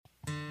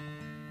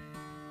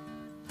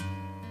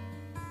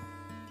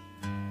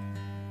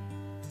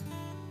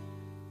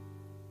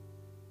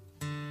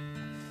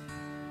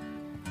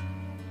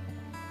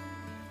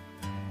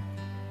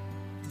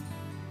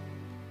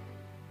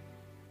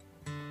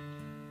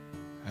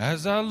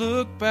As I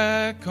look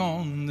back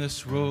on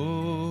this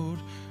road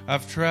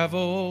I've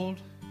traveled,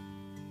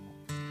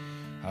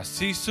 I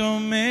see so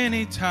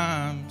many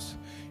times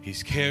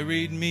He's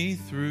carried me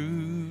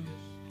through.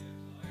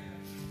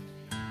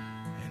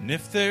 And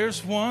if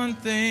there's one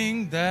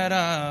thing that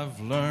I've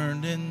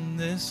learned in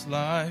this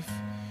life,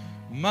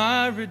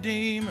 my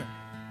Redeemer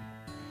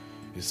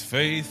is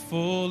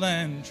faithful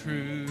and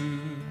true.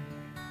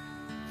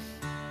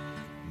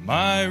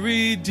 My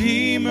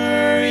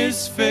Redeemer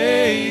is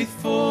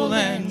faithful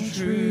and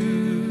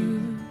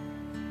true.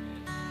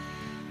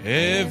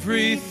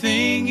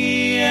 Everything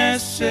He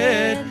has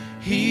said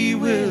He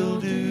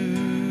will do.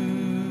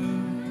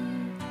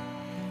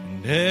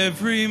 And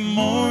every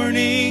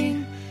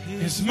morning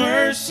His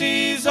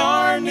mercies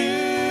are new.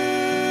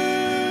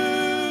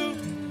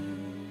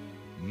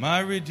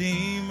 My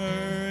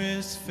Redeemer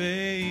is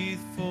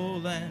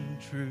faithful and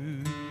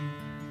true.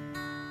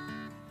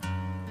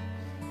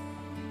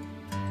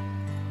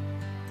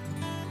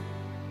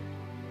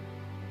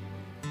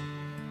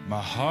 My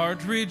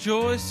heart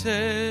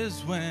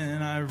rejoices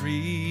when I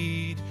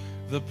read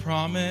the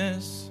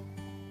promise.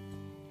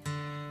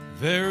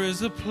 There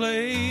is a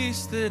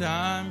place that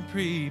I'm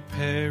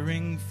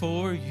preparing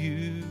for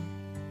you.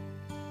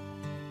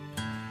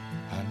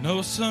 I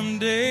know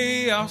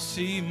someday I'll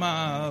see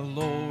my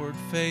Lord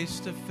face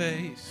to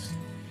face,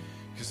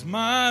 'cause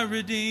my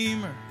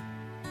Redeemer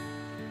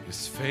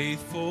is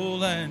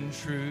faithful and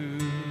true.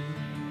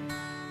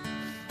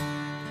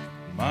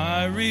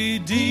 My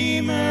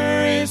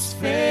Redeemer is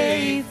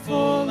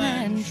faithful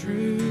and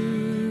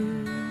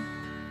true.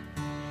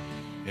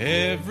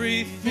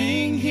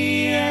 Everything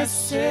He has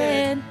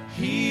said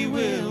He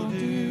will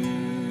do.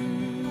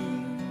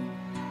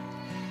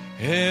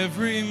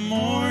 Every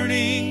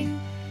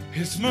morning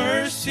His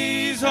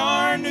mercies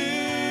are new.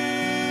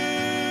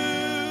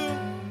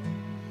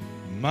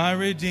 My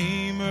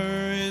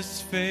Redeemer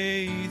is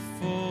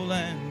faithful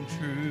and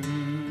true.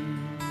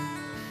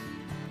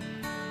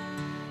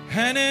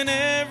 And in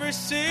every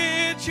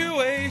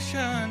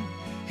situation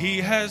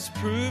He has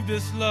proved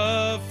His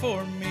love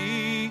for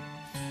me.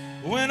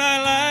 When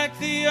I lack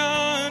the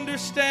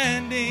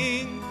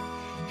understanding,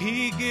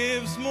 He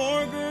gives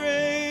more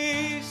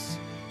grace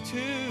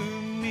to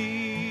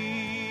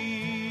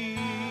me.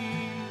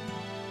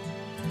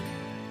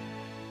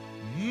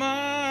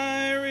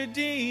 My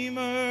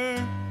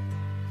Redeemer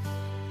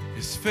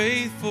is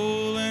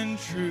faithful and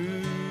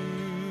true.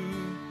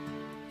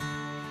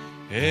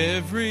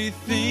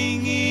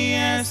 Everything He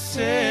has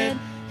said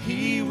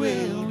He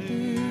will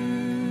do.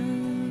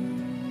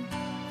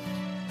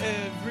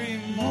 Every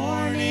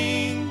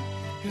morning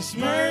His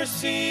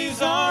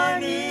mercies are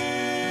new.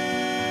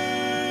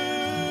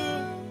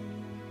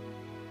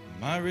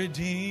 My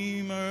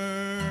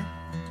Redeemer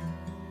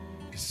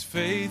is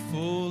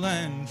faithful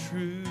and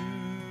true.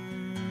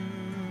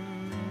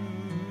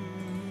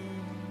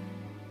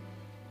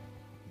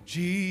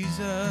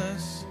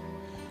 Jesus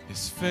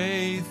is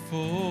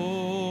faithful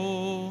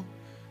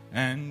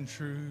and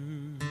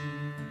true.